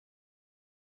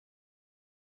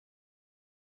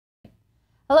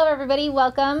Hello, everybody.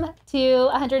 Welcome to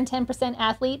 110%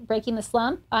 Athlete Breaking the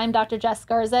Slump. I'm Dr. Jess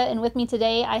Garza, and with me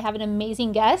today, I have an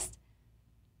amazing guest.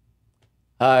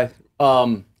 Hi,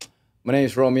 my name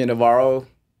is Romeo Navarro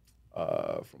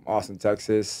from Austin,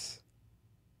 Texas.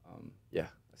 Yeah.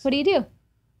 What do you do?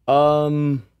 I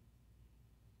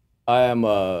am,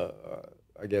 I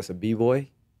guess, a B-boy.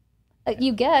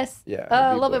 You guess. Yeah.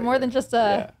 A little bit more than just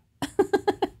a... Yeah.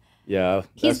 Yeah.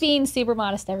 He's being super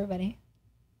modest, everybody.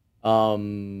 What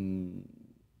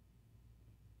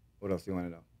else do you want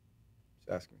to know? Just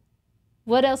ask me.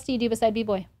 What else do you do beside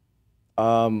B-boy?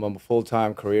 I'm a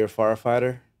full-time career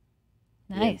firefighter.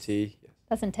 Nice. EMT. Yes.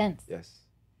 That's intense. Yes.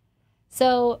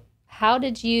 So how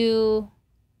did you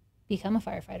become a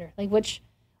firefighter? Like, which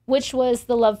was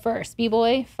the love first?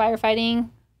 B-boy, firefighting,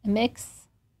 a mix?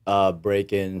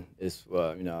 Breaking is,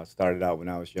 I started out when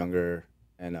I was younger,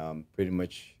 and pretty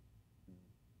much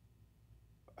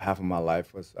half of my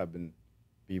life I've been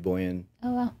b-boying.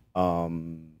 Oh, wow.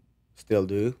 Still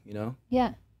do, Yeah.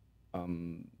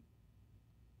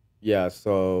 Yeah,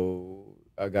 so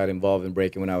I got involved in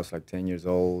breaking when I was like 10 years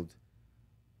old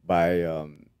by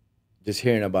just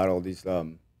hearing about all these,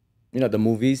 the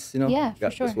movies, Yeah, for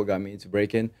sure. That's what got me into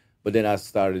breaking. But then I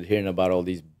started hearing about all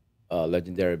these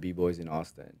legendary b-boys in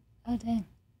Austin. Oh, dang.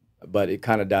 But it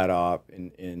kind of died off in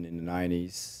the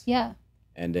 90s. Yeah.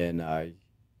 And then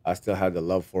I still had the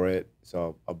love for it,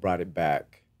 so I brought it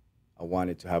back. I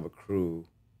wanted to have a crew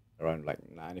around like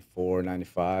 94,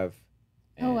 95.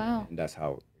 Oh, wow. And that's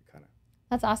how it kind of...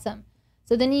 That's awesome.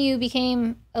 So then you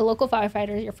became a local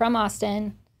firefighter. You're from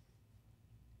Austin,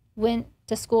 went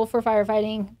to school for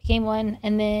firefighting, became one,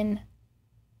 and then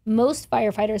most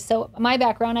firefighters, so my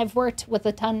background, I've worked with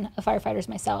a ton of firefighters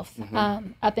myself,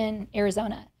 up in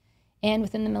Arizona and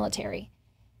within the military.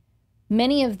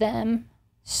 Many of them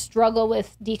struggle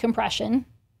with decompression,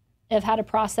 of how to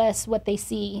process what they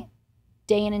see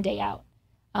day in and day out.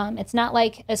 It's not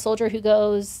like a soldier who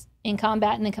goes in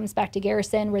combat and then comes back to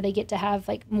garrison where they get to have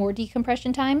like more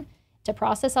decompression time to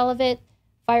process all of it.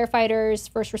 Firefighters,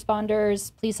 first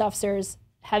responders, police officers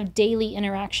have daily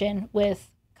interaction with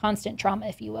constant trauma,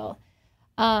 if you will.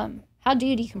 How do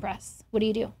you decompress? What do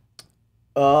you do?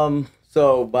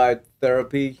 So my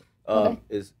therapy Okay.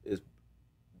 is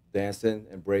dancing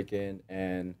and breaking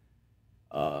and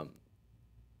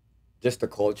just the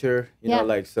culture, Yeah.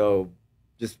 like, so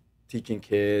just teaching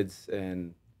kids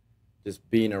and just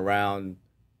being around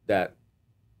that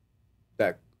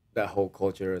whole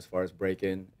culture as far as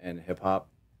breaking and hip hop,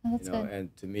 Oh, that's good.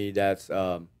 and to me that's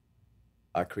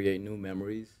I create new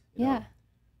memories, Yeah.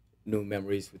 new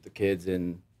memories with the kids,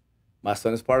 and my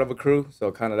son is part of a crew,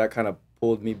 so that kind of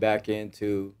pulled me back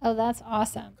into, Oh, that's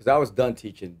awesome. because I was done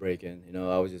teaching breaking.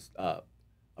 I was just I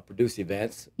produced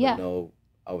events. Yeah. But no,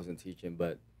 I wasn't teaching.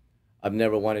 But I've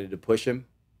never wanted to push him.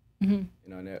 Hmm.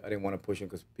 I didn't want to push him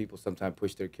because people sometimes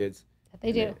push their kids. They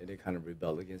and do. They kind of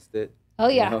rebel against it. Oh,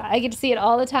 you yeah. know? I get to see it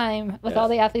all the time with all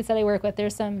Yes. the athletes that I work with.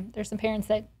 There's some parents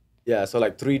that... Yeah. So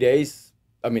like 3 years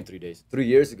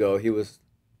ago, he was,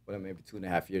 well, maybe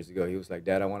 2.5 years ago, he was like,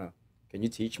 "Dad, can you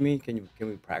teach me? Can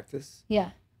we practice?"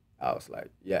 Yeah. I was like,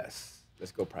 "Yes,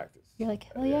 let's go practice." You're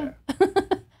like, hell yeah.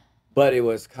 But it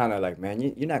was kind of like, man,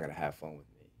 you're not gonna have fun with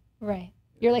me. Right.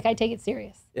 You're like, I take it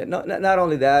serious. Yeah, no, not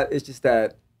only that, it's just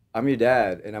that I'm your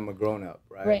dad and I'm a grown up,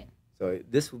 right? Right. So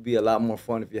this would be a lot more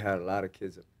fun if you had a lot of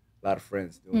kids, a lot of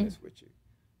friends doing this with you.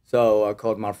 So I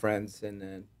called my friends, and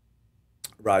then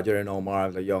Roger and Omar, I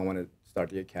was like, "Yo, I want to start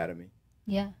the academy."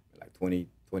 Yeah. Like 20,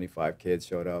 25 kids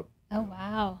showed up. Oh,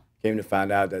 wow. Came to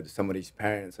find out that some of these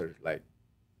parents are like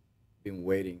been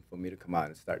waiting for me to come out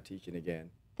and start teaching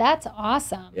again. That's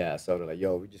awesome. Yeah, so they're like,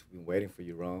 "Yo, we just been waiting for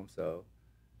you, Rome." So,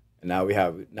 and now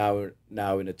we're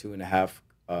now in the 2.5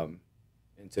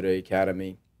 into the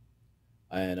academy,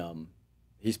 and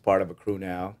he's part of a crew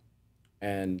now,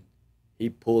 and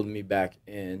he pulled me back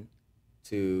in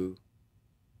to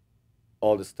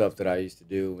all the stuff that I used to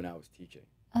do when I was teaching,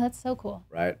 Oh, that's so cool.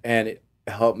 right? And it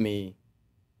helped me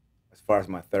as far as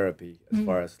my therapy, as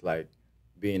far as like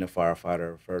being a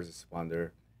firefighter, first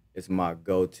responder. It's my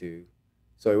go-to.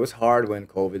 So it was hard when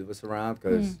COVID was around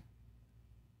because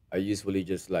I usually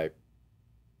just like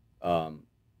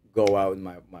go out with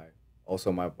my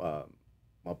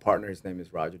partner. His name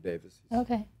is Roger Davis.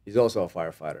 Okay. He's also a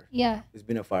firefighter. Yeah. He's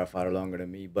been a firefighter longer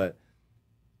than me, but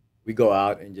we go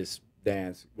out and just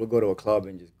dance. We'll go to a club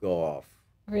and just go off.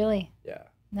 Really? Yeah.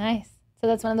 Nice. So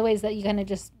that's one of the ways that you kind of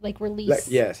just like release. Like,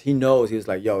 yes, he knows. He was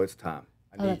like, "Yo, it's time.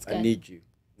 That's I good. need you.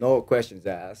 No questions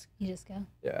asked." You just go.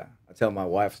 Yeah. I tell my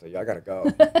wife, like, "I gotta go."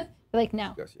 Like,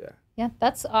 no. She goes, "Yeah." Yeah,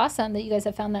 that's awesome that you guys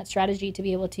have found that strategy to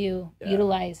be able to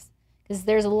utilize. because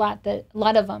there's a lot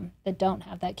of them that don't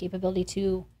have that capability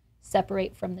to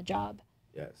separate from the job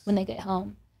when they get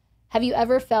home. Have you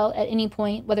ever felt at any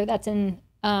point, whether that's in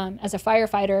as a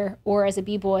firefighter or as a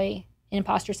B-boy,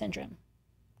 imposter syndrome?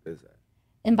 What is that?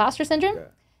 Imposter syndrome? Yeah.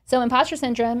 So imposter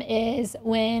syndrome is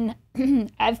when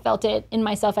I've felt it in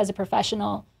myself as a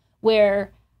professional,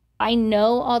 where I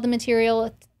know all the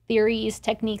material, theories,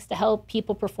 techniques to help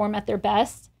people perform at their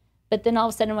best, but then all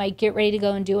of a sudden when I get ready to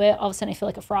go and do it, all of a sudden I feel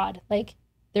like a fraud. Like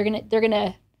they're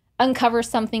gonna uncover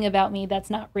something about me that's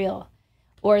not real,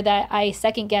 or that I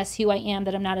second guess who I am,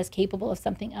 that I'm not as capable of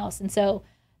something else. And so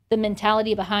the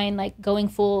mentality behind like going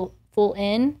full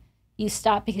in, you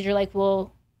stop because you're like,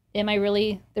 well, am I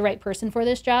really the right person for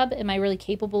this job? Am I really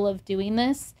capable of doing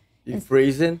this? You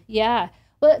freezing? Yeah.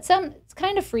 Well, it's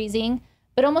kind of freezing,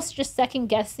 but almost just second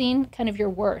guessing kind of your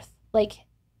worth. Like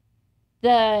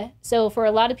so for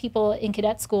a lot of people in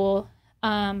cadet school,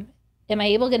 am I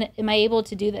able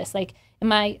to do this? Like,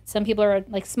 some people are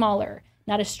like smaller,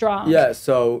 not as strong. Yeah.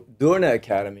 So during the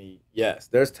academy, yes,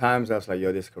 there's times I was like,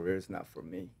 yo, this career is not for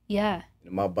me. Yeah.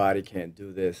 My body can't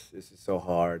do this. This is so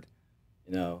hard,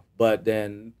 But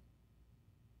then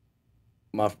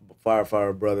my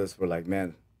firefighter brothers were like,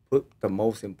 man, put the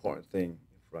most important thing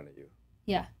in front of you.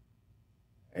 Yeah.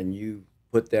 And you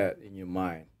put that in your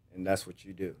mind, and that's what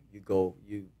you do. You go,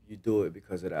 you do it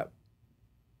because of that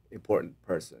important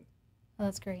person. Oh,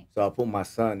 that's great. So I put my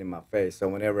son in my face. So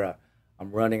whenever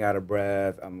I'm running out of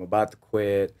breath, I'm about to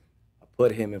quit, I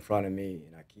put him in front of me,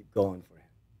 and I keep going for him.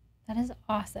 That is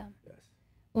awesome. Yes.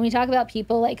 When we talk about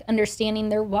people like understanding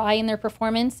their why in their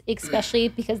performance, especially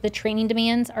because the training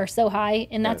demands are so high,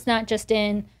 and that's not just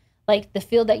in like the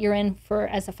field that you're in for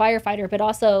as a firefighter, but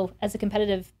also as a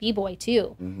competitive B-boy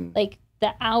too. Mm-hmm. Like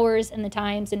the hours and the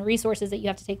times and resources that you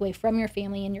have to take away from your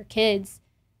family and your kids,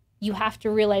 you have to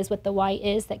realize what the why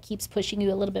is that keeps pushing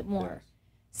you a little bit more.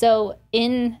 Yes. So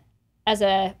as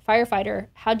a firefighter,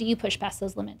 how do you push past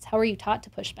those limits? How are you taught to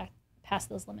push back past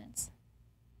those limits?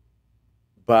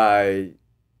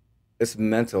 It's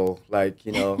mental, like,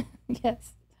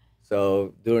 Yes.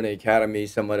 So during the academy,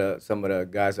 some of the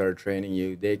guys that are training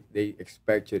you, they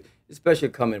expect you, especially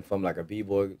coming from like a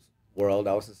B-boy world.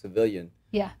 I was a civilian.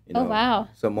 Yeah. Oh wow.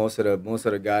 So most of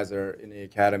the guys that are in the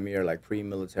academy are like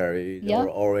pre-military. They were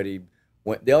already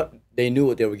they knew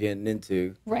what they were getting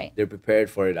into. Right. They're prepared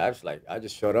for it. I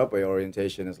just showed up at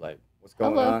orientation. It's like, what's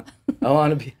going Hello.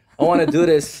 on? I want to do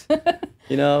this,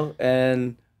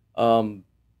 and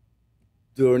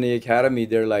during the academy,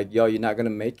 they're like, yo, you're not going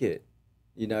to make it.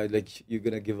 Like, you're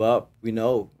going to give up. We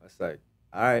know. It's like,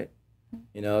 all right.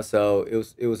 So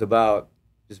it was about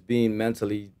just being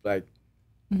mentally, like,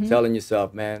 telling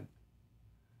yourself, man,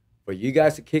 for you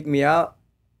guys to kick me out,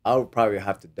 I would probably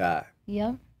have to die.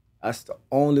 Yeah. That's the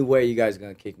only way you guys are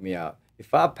going to kick me out.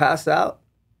 If I pass out,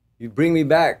 you bring me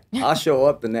back, I'll show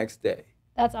up the next day.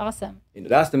 That's awesome.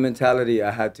 That's the mentality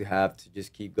I had to have to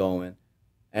just keep going.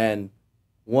 And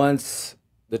once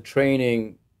the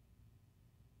training,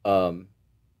 towards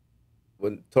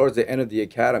the end of the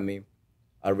academy,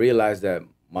 I realized that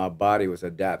my body was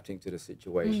adapting to the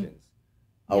situations.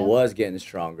 I was getting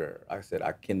stronger. I said,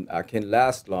 I can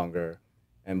last longer.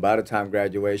 And by the time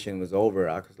graduation was over,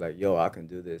 I was like, yo, I can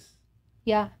do this.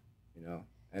 Yeah.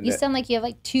 And you sound like you have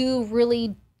like two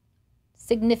really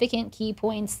significant key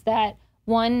points. That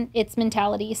one, it's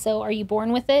mentality. So are you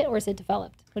born with it or is it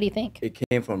developed? What do you think? It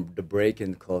came from the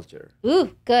break-in culture.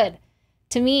 Ooh, good.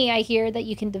 To me, I hear that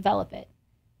you can develop it.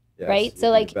 Yes, right?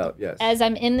 So like, yes. As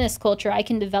I'm in this culture, I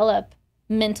can develop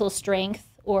mental strength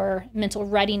or mental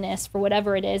readiness for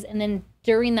whatever it is. And then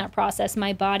during that process,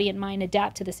 my body and mind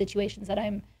adapt to the situations that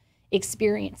I'm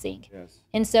experiencing. Yes.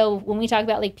 And so when we talk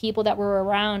about like people that we're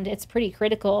around, it's pretty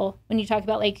critical. When you talk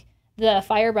about like the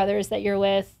fire brothers that you're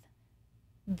with,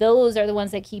 those are the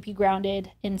ones that keep you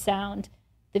grounded and sound.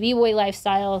 The B-boy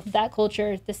lifestyle, that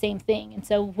culture, the same thing. And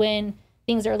so when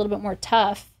things are a little bit more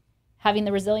tough, having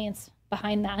the resilience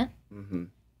behind that,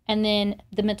 and then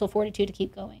the mental fortitude to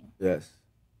keep going. Yes.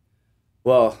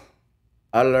 Well,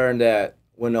 I learned that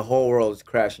when the whole world is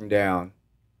crashing down,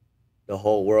 the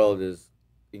whole world is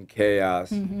in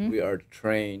chaos, we are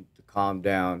trained to calm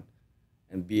down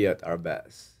and be at our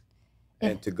best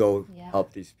and to go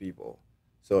help these people.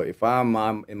 So if I'm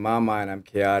in my mind, I'm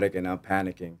chaotic and I'm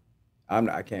panicking,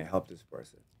 I can't help this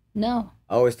person. No.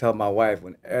 I always tell my wife,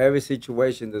 when every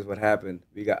situation does what happened,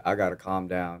 I got to calm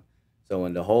down. So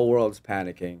when the whole world's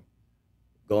panicking,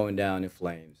 going down in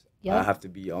flames, I have to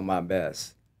be on my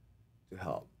best to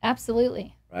help.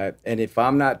 Absolutely. Right? And if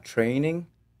I'm not training,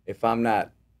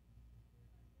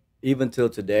 even till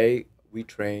today, we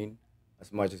train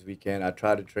as much as we can. I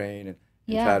try to train and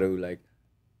try to like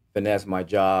finesse my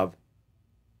job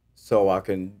so I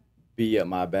can be at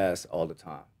my best all the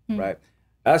time, right?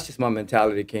 That's just my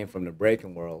mentality. Came from the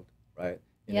breaking world, right?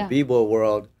 In the b-boy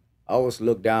world, I always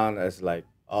look down as like,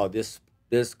 oh, this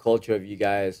culture of you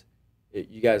guys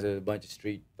are a bunch of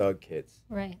street thug kids,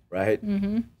 right?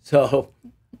 So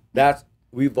that's,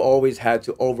 we've always had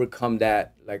to overcome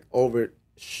that, like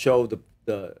show the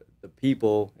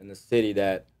people in the city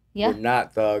that we're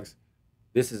not thugs.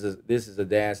 This is a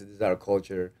dance. This is our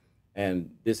culture,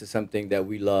 and this is something that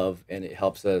we love, and it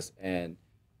helps us. And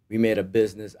we made a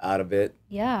business out of it.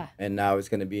 Yeah. And now it's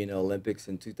going to be in the Olympics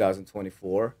in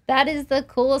 2024. That is the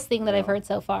coolest thing that I've heard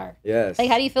so far. Yes. Like,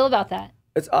 how do you feel about that?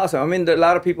 It's awesome. I mean, a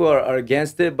lot of people are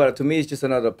against it, but to me, it's just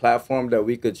another platform that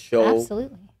we could show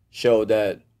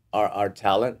that our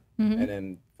talent, and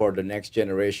then for the next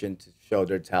generation to show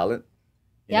their talent.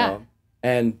 You know?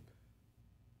 And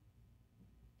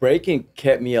breaking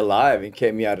kept me alive and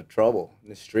kept me out of trouble in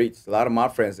the streets. A lot of my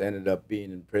friends ended up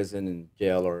being in prison and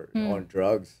jail or on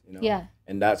drugs, you know. Yeah.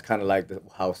 And that's kind of like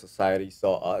how society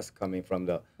saw us, coming from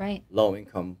the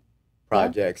low-income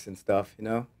projects and stuff, you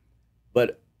know.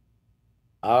 But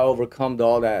I overcome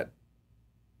all that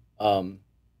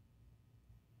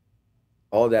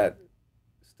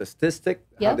statistic,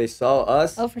 how they saw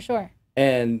us. Oh, for sure.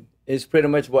 And it's pretty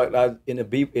much what in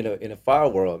a fire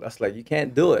world. That's like, you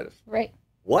can't do it. Right.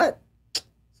 What?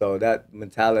 So that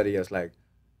mentality is like,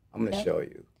 I'm going to show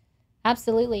you.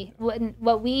 Absolutely.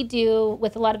 What we do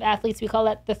with a lot of athletes, we call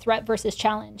that the threat versus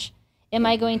challenge. Am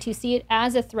I going to see it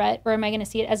as a threat, or am I going to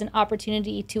see it as an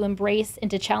opportunity to embrace and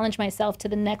to challenge myself to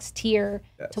the next tier,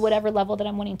 to whatever level that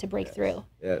I'm wanting to break through?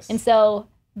 Yes. And so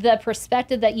the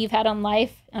perspective that you've had on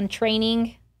life, on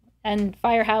training and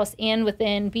Firehouse and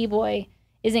within B-Boy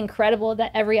is incredible,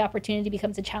 that every opportunity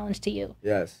becomes a challenge to you.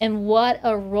 Yes. And what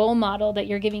a role model that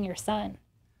you're giving your son.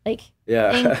 Like,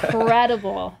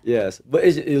 incredible. Yes. But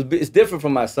it's different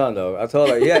from my son, though. I told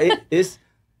her,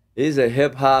 he's a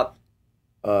hip-hop,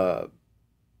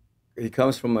 he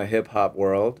comes from a hip-hop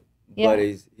world, but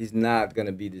he's not going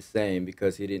to be the same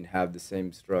because he didn't have the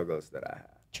same struggles that I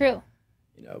have. True.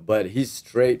 You know, but he's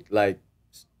straight, like,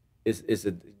 it's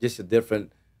just a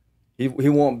different, he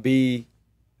won't be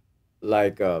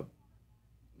like, how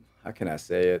can I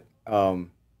say it?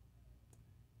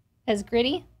 As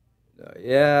gritty?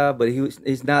 Yeah, but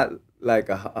he's not like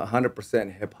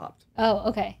 100% hip hop. Oh,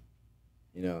 okay.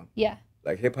 You know? Yeah.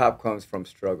 Like, hip hop comes from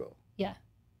struggle. Yeah.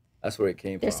 That's where it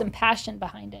came from. There's some passion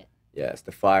behind it. Yes,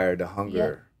 the fire, the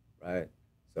hunger, right?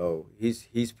 So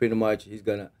he's pretty much,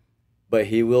 but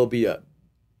he will be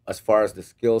as far as the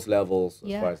skills levels,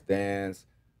 as far as dance,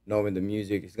 knowing the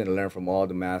music, he's gonna learn from all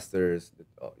the masters.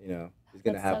 You know, he's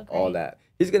gonna have all that.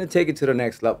 He's gonna take it to the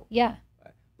next level. Yeah.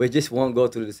 Right? But he just won't go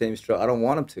through the same struggle. I don't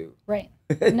want him to. Right.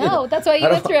 No, that's why you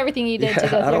went through everything you did to go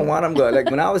through. I don't want him to go. Like,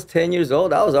 when I was 10 years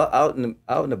old, I was out and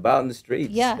about in the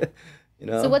streets. Yeah. You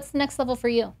know. So what's the next level for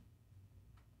you?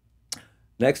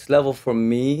 Next level for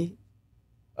me,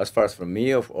 as far as for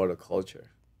me or the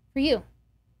culture? For you.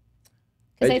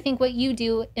 Because I think what you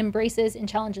do embraces and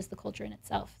challenges the culture in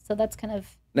itself. So that's kind of...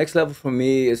 Next level for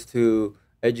me is to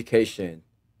education.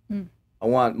 I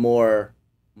want more,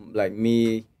 like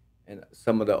me and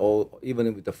some of the old,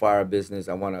 even with the fire business,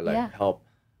 I want to help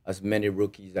as many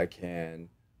rookies I can.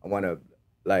 I want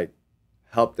to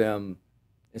help them,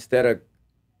 instead of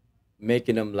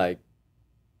making them like,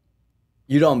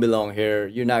 you don't belong here,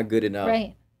 you're not good enough.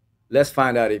 Right. Let's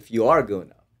find out if you are good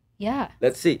enough. Yeah.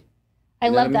 Let's see. I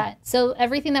love that. So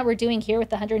everything that we're doing here with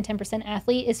the 110%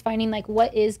 athlete is finding like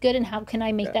what is good and how can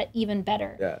I make that even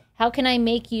better? Yeah. How can I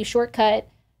make you shortcut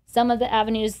some of the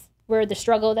avenues where the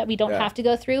struggle that we don't have to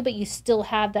go through, but you still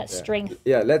have that strength.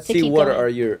 Yeah, let's see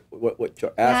what your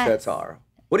assets are.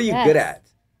 What are you good at?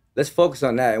 Let's focus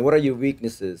on that. And what are your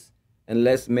weaknesses? And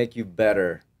let's make you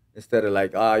better instead of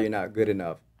like, you're not good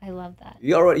enough. I love that.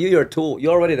 You're your tool.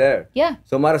 You're already there. Yeah.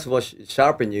 So might as well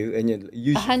sharpen you and you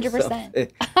use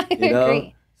 100%. I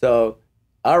agree. So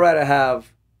I'd rather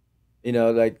have,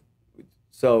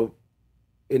 so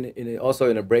also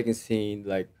in a breaking scene,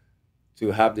 like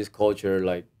to have this culture,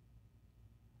 like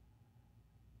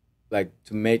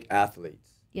to make athletes.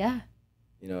 Yeah.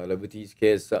 Like with these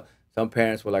kids, some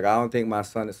parents were like, I don't think my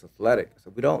son is athletic.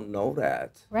 So we don't know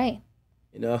that. Right.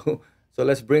 So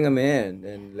let's bring him in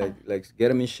and like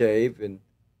get him in shape and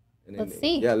let's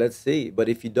see. Yeah, let's see. But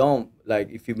if you don't,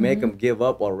 if you make him give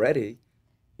up already,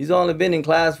 he's only been in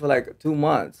class for like 2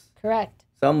 months. Correct.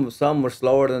 Some were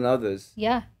slower than others.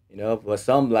 Yeah. But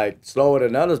some slower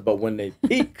than others. But when they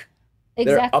peak,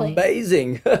 they're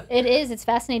amazing. It is. It's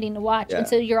fascinating to watch. Yeah. And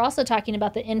so you're also talking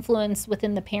about the influence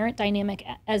within the parent dynamic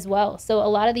as well. So a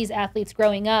lot of these athletes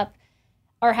growing up,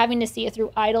 are having to see it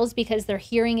through idols because they're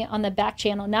hearing it on the back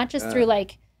channel, not just through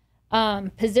like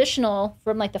positional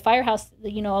from like the firehouse,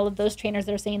 you know, all of those trainers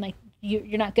that are saying like,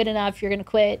 you're not good enough, you're going to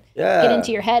quit, get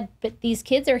into your head. But these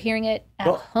kids are hearing it at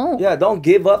home. Yeah, don't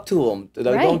give up to them.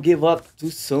 Right. Don't give up too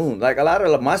soon. Like a lot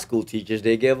of my school teachers,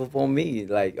 they gave up on me.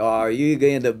 Like, oh, you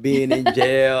going to end up being in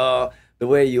jail the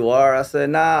way you are. I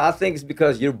said, nah, I think it's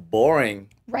because you're boring.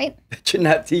 Right. That you're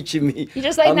not teaching me. You're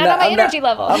just like, not on my energy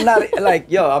level. I'm not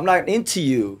like, I'm not into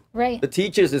you. Right. The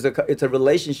teachers, it's a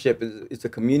relationship. It's a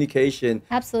communication.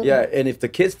 Absolutely. Yeah, and if the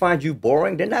kids find you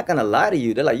boring, they're not going to lie to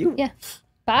you. They're like,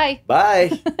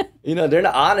 bye. You know, they're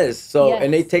not honest. So, Yes.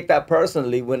 and they take that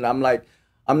personally when I'm like,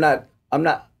 I don't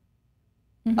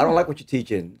like what you're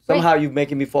teaching. Somehow you're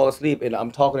making me fall asleep and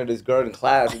I'm talking to this girl in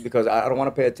class because I don't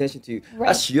want to pay attention to you. Right.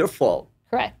 That's your fault.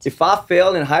 Correct. If I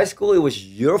failed in high school, it was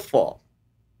your fault.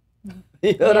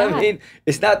 You know what I mean?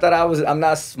 It's not that I'm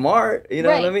not smart, you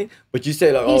know what I mean? But you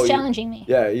say like, he's challenging me.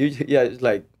 Yeah, it's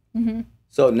like,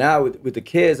 so now with the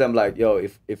kids, I'm like, yo,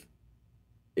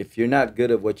 if you're not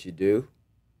good at what you do,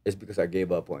 it's because I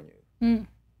gave up on you.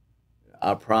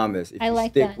 I promise. If you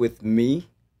stick with me,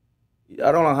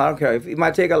 I don't care. It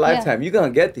might take a lifetime. You're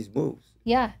going to get these moves.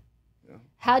 Yeah.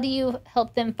 How do you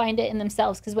help them find it in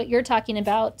themselves? Because what you're talking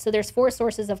about, so there's 4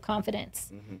 sources of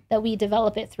confidence that we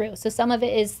develop it through. So some of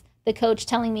it is the coach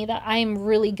telling me that I'm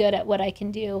really good at what I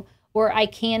can do, or I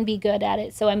can be good at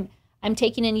it. So I'm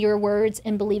taking in your words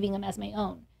and believing them as my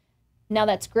own. Now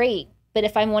that's great. But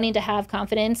if I'm wanting to have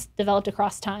confidence developed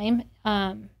across time,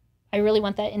 I really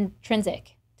want that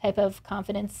intrinsic type of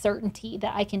confidence, certainty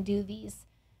that I can do these.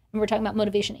 And we're talking about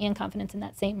motivation and confidence in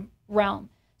that same realm.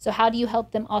 So how do you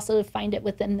help them also find it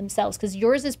within themselves? Because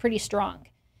yours is pretty strong,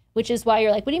 which is why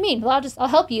you're like, what do you mean? Well, I'll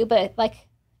help you, but like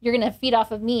you're going to feed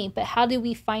off of me. But how do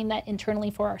we find that internally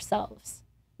for ourselves?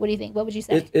 What do you think? What would you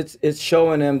say? It's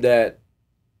showing them that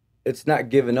it's not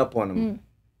giving up on them.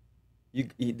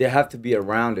 They have to be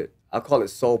around it. I call it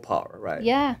soul power, right?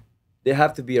 Yeah. They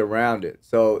have to be around it.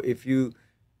 So if you,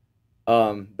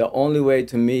 the only way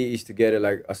to me is to get it,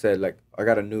 like I said, like I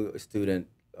got a new student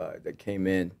that came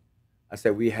in. I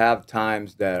said, we have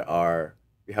times that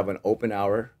we have an open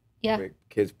hour. Yeah. Where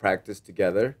kids practice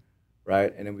together,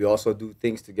 right? And then we also do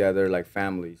things together like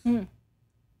families.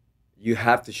 You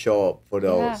have to show up for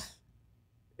those. Yeah.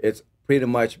 It's pretty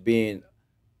much being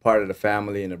part of the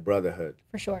family and the brotherhood.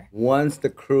 For sure. Once the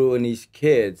crew and these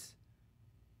kids,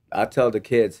 I tell the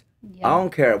kids, I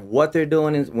don't care what they're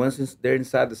doing. Once they're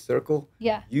inside the circle,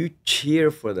 you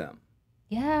cheer for them.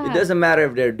 Yeah. It doesn't matter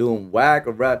if they're doing whack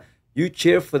or rap. You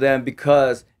cheer for them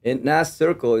because in that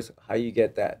circle is how you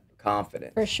get that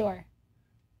confidence. For sure.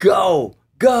 Go,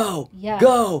 go,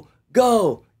 go,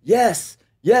 go. Yes,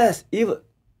 yes. Even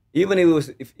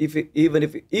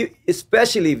if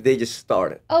especially if they just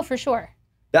started. Oh, for sure.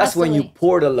 That's when you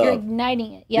pour the love. You're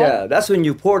igniting it. Yeah, that's when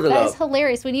you pour the love. That's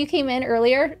hilarious. When you came in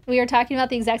earlier, we were talking about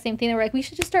the exact same thing. They were like, we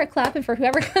should just start clapping for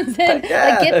whoever comes in. Like,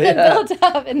 get them built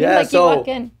up. And then, like, you walk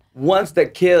in. Once the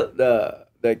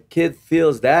kid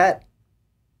feels that,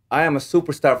 I am a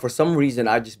superstar. For some reason,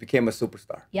 I just became a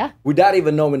superstar. Yeah. Without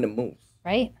even knowing the moves.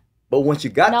 Right. But once you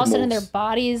got and all the moves. of a sudden, their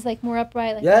body's, like, more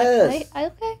upright. Like, yes.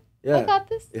 Okay. Yeah. I got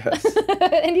this. Yes.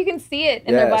 And you can see it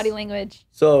in their body language.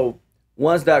 So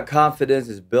once that confidence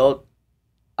is built,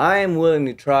 I am willing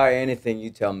to try anything you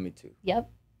tell me to. Yep.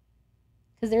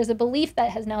 Because there's a belief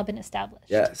that has now been established.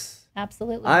 Yes.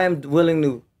 Absolutely. I am willing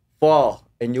to fall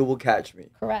and you will catch me.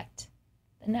 Correct.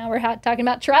 And now we're talking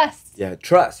about trust. Yeah,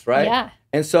 trust, right? Yeah.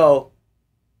 And so,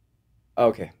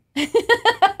 okay.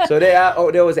 So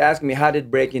they was asking me, how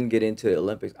did breaking get into the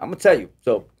Olympics? I'm going to tell you.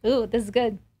 So, ooh, this is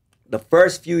good. The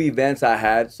first few events I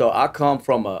had, so I come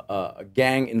from a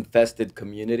gang-infested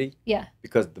community. Yeah.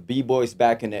 Because the B-boys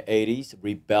back in the 80s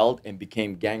rebelled and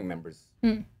became gang members.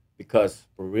 Because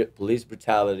police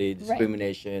brutality,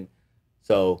 discrimination. Right.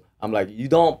 So I'm like, you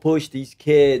don't push these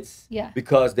kids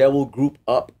because they will group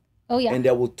up and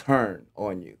they will turn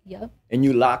on you. Yep. And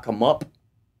you lock them up.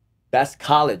 That's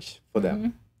college for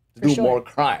them to do more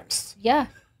crimes. Yeah.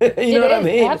 You know what I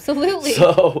mean? Absolutely.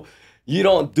 So you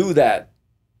don't do that.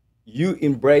 You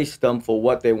embrace them for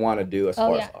what they want to do as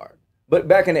far as art. But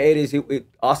back in the 80s,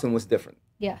 Austin was different.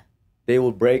 Yeah. They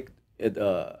would break at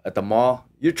the mall.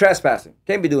 You're trespassing.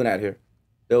 Can't be doing that here.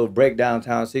 They would break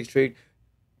downtown 6th Street.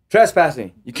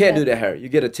 Trespassing. You can't do that here. You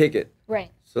get a ticket.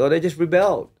 Right. So they just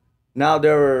rebelled. Now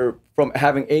they're from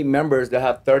having 8 members, they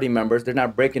have 30 members. They're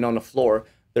not breaking on the floor.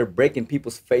 They're breaking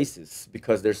people's faces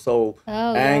because they're so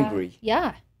angry.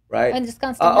 Yeah. Right? And just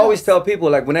I always tell people,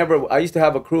 like, whenever I used to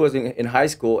have a crew in high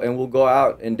school and we'll go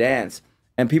out and dance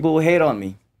and people will hate on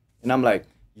me. And I'm like,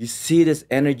 you see this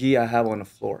energy I have on the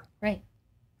floor? Right.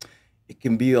 it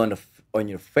can be on on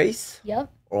your face Yep.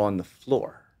 or on the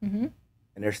floor. Mm-hmm.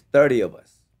 And there's 30 of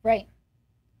us. Right.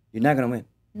 You're not gonna win.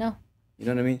 No. You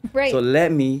know what I mean? Right. So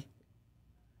let me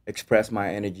express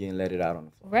my energy and let it out on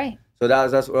the floor. Right. So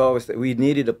that's what I always say. We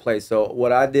needed a place. So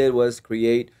what I did was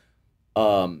create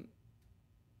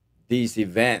these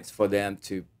events for them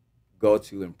to go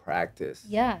to and practice.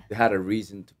 Yeah. They had a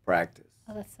reason to practice.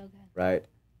 Oh, that's so good. Right.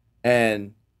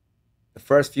 And the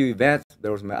first few events,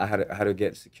 I had to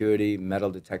get security metal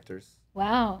detectors.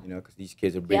 Wow. You know, because these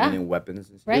kids are bringing in weapons.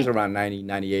 It was around 90,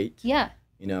 98. Yeah.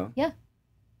 You know. Yeah.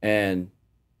 And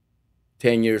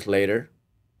 10 years later,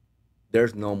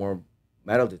 there's no more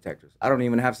metal detectors. I don't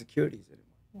even have securities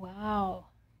anymore. Wow.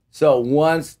 So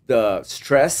once the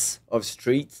stress of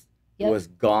streets was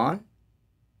gone,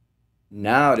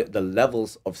 now the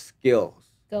levels of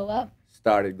skills go up.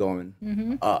 Started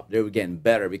going up. They were getting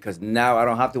better because now I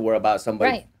don't have to worry about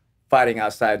somebody fighting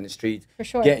outside in the streets, for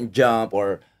sure, getting jumped,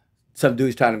 or some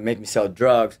dude's trying to make me sell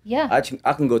drugs. Yeah.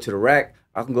 I can go to the rec.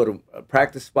 I can go to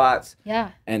practice spots.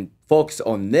 Yeah. And focus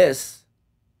on this.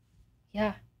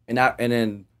 Yeah. And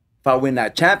then if I win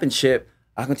that championship,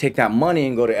 I can take that money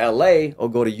and go to LA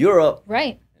or go to Europe.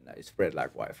 Right. And it spread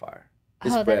like wildfire.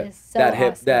 That is so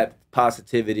awesome. That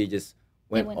positivity just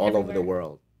went all everywhere. over the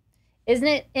world. Isn't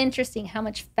it interesting how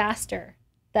much faster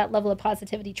that level of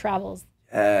positivity travels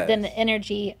than the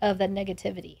energy of the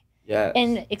negativity? Yes.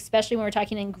 And especially when we're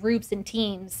talking in groups and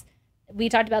teams. We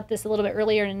talked about this a little bit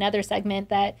earlier in another segment,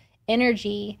 that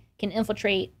energy can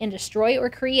infiltrate and destroy or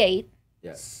create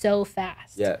so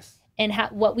fast. Yes. And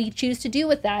what we choose to do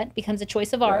with that becomes a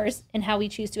choice of ours, and how we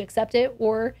choose to accept it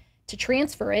or to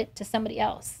transfer it to somebody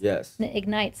else. Yes. And it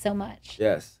ignites so much.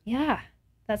 Yes. Yeah.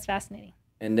 That's fascinating.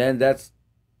 And then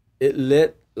it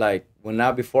lit, like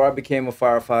before I became a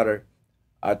firefighter,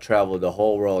 I traveled the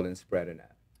whole world and spreading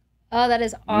that. Oh, that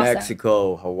is awesome.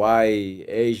 Mexico, Hawaii,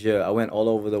 Asia. I went all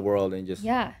over the world and just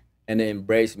and they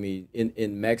embraced me.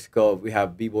 In Mexico, we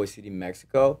have BBOY City,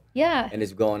 Mexico. Yeah. And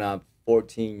it's going on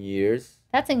 14 years.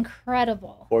 That's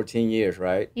incredible. 14 years,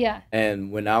 right? Yeah.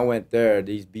 And when I went there,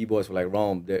 these B-boys were like,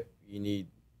 Rome, we need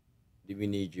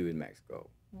you in Mexico.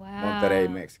 Wow.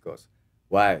 Monterrey, Mexico.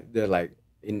 Why? They're like,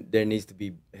 there needs to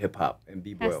be hip hop and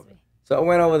B-boy over there. So I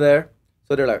went over there.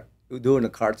 So they're like, we're doing a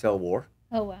cartel war.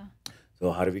 Oh, wow.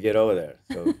 So how did we get over there?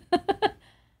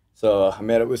 So I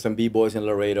met up with some B-boys in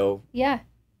Laredo. Yeah.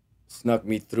 Snuck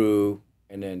me through,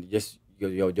 and then just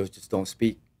don't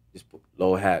speak. Just put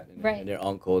low hat. And their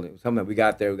uncle. We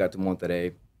got there. We got to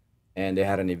Monterrey, and they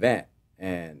had an event,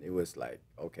 and it was like,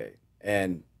 okay.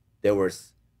 And there were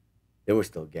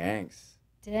still gangs.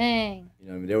 Dang. You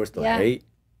know what I mean? There was still hate.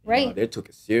 Right. You know, they took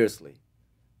it seriously.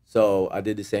 So I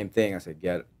did the same thing. I said,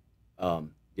 get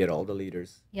all the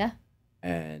leaders. Yeah.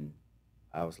 And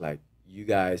I was like, you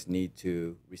guys need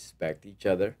to respect each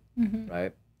other,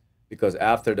 right? Because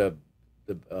after the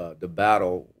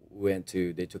battle,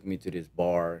 they took me to this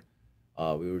bar.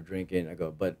 We were drinking. I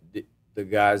go, but the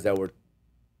guys that were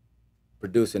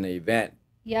producing the event,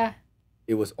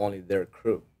 it was only their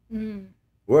crew.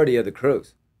 Where are the other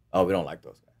crews? Oh, we don't like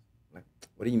those guys. I'm like,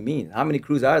 what do you mean? How many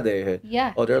crews are there?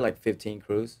 Yeah. Oh, there are like 15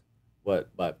 crews.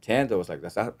 But Tanda was like,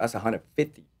 that's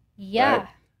 150. Yeah. Right?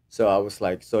 So I was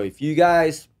like, so if you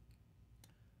guys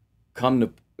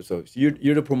if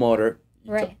you're the promoter,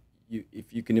 right?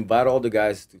 If you can invite all the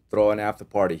guys to throw an after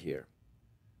party here,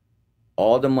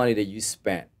 all the money that you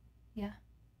spent,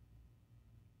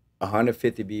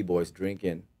 150 B-boys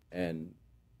drinking and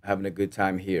having a good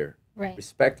time here, right?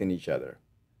 Respecting each other,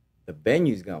 the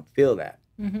venue's gonna feel that.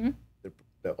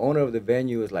 The owner of the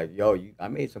venue is like, yo, I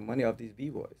made some money off these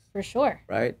B-boys. For sure.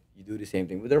 Right? You do the same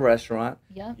thing with a restaurant.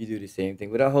 Yeah. You do the same thing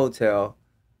with a hotel.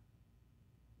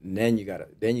 And then you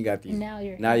got these. Now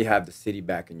you have the city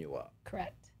backing you up.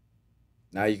 Correct.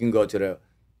 Now you can go to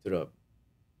the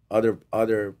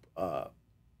other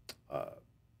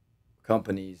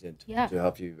companies and to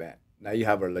help you event. Now you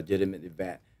have a legitimate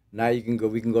event. Now we can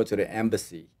go to the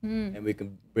embassy and we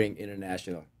can bring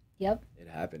international. Yep. It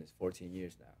happened. It's 14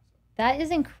 years now. That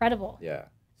is incredible. Yeah.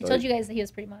 He told you guys that he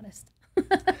was pretty modest.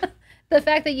 The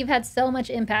fact that you've had so much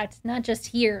impact, not just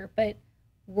here, but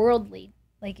worldly,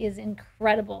 is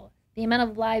incredible. The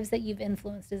amount of lives that you've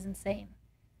influenced is insane.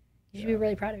 You should be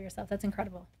really proud of yourself. That's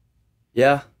incredible.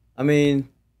 Yeah. I mean,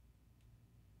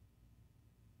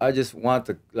 I just want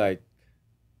to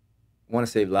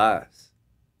save lives.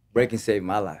 Breaking saved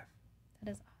my life.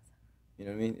 That is awesome. You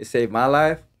know what I mean? It saved my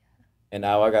life, and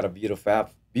now I got a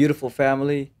beautiful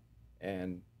family.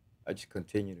 And I just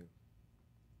continue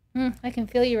to. I can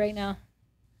feel you right now.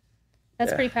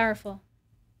 That's pretty powerful.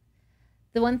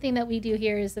 The one thing that we do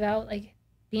here is about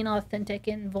being authentic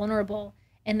and vulnerable.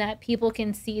 and that people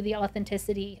can see the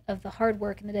authenticity of the hard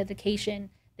work and the dedication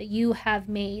that you have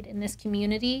made in this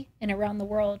community and around the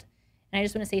world. And I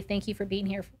just want to say thank you for being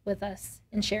here with us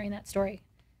and sharing that story.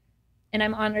 And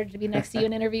I'm honored to be next to you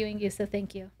and interviewing you, so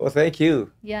thank you. Well, thank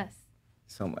you. Yes.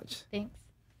 So much. Thanks.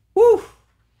 Woo!